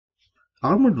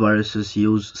Armored viruses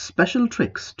use special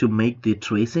tricks to make the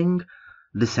tracing,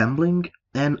 disassembling,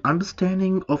 and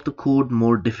understanding of the code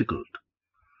more difficult.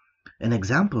 An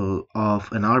example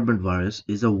of an armored virus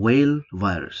is a whale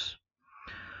virus.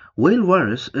 Whale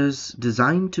virus is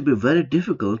designed to be very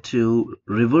difficult to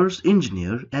reverse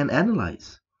engineer and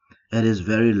analyze. It is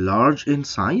very large in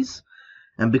size,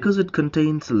 and because it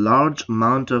contains a large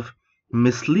amount of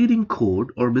misleading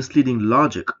code or misleading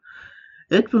logic,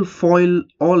 it will foil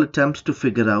all attempts to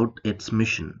figure out its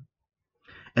mission.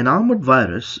 An armored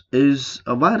virus is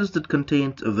a virus that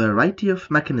contains a variety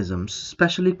of mechanisms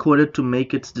specially coded to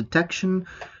make its detection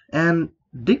and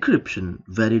decryption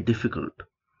very difficult.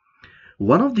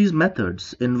 One of these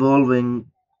methods involving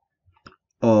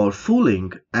or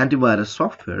fooling antivirus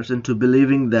softwares into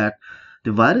believing that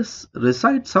the virus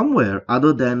resides somewhere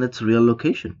other than its real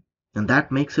location, and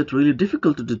that makes it really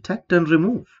difficult to detect and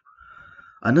remove.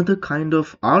 Another kind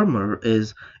of armor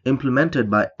is implemented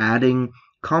by adding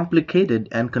complicated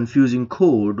and confusing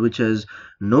code which has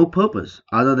no purpose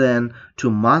other than to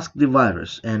mask the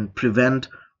virus and prevent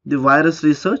the virus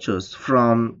researchers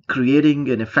from creating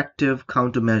an effective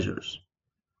countermeasures.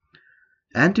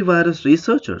 Antivirus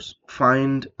researchers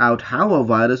find out how a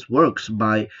virus works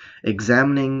by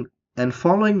examining and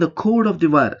following the code of the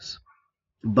virus.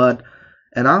 But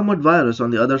an armored virus, on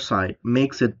the other side,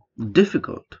 makes it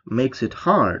difficult, makes it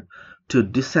hard to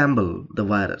disassemble the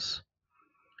virus.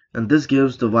 And this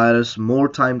gives the virus more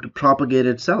time to propagate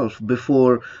itself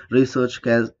before research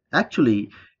can actually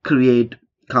create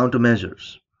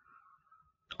countermeasures.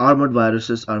 Armored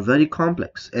viruses are very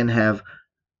complex and have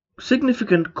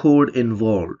significant code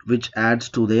involved, which adds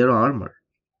to their armor.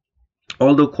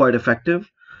 Although quite effective,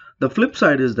 the flip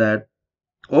side is that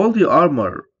all the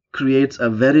armor creates a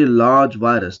very large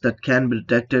virus that can be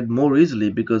detected more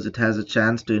easily because it has a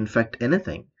chance to infect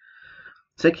anything.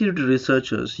 Security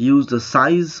researchers use the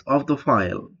size of the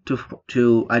file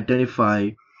to identify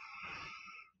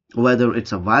whether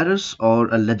it's a virus or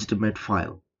a legitimate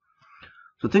file.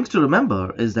 So things to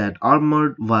remember is that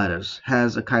armored virus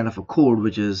has a kind of a code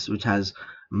which has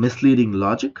misleading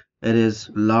logic. It is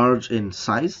large in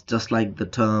size, just like the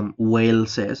term whale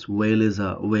says. Whale is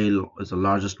the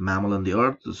largest mammal on the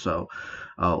earth. So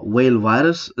whale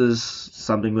virus is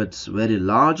something that's very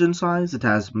large in size. It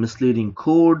has misleading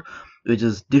code which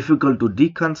is difficult to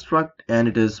deconstruct, and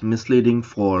it is misleading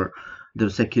for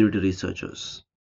the security researchers.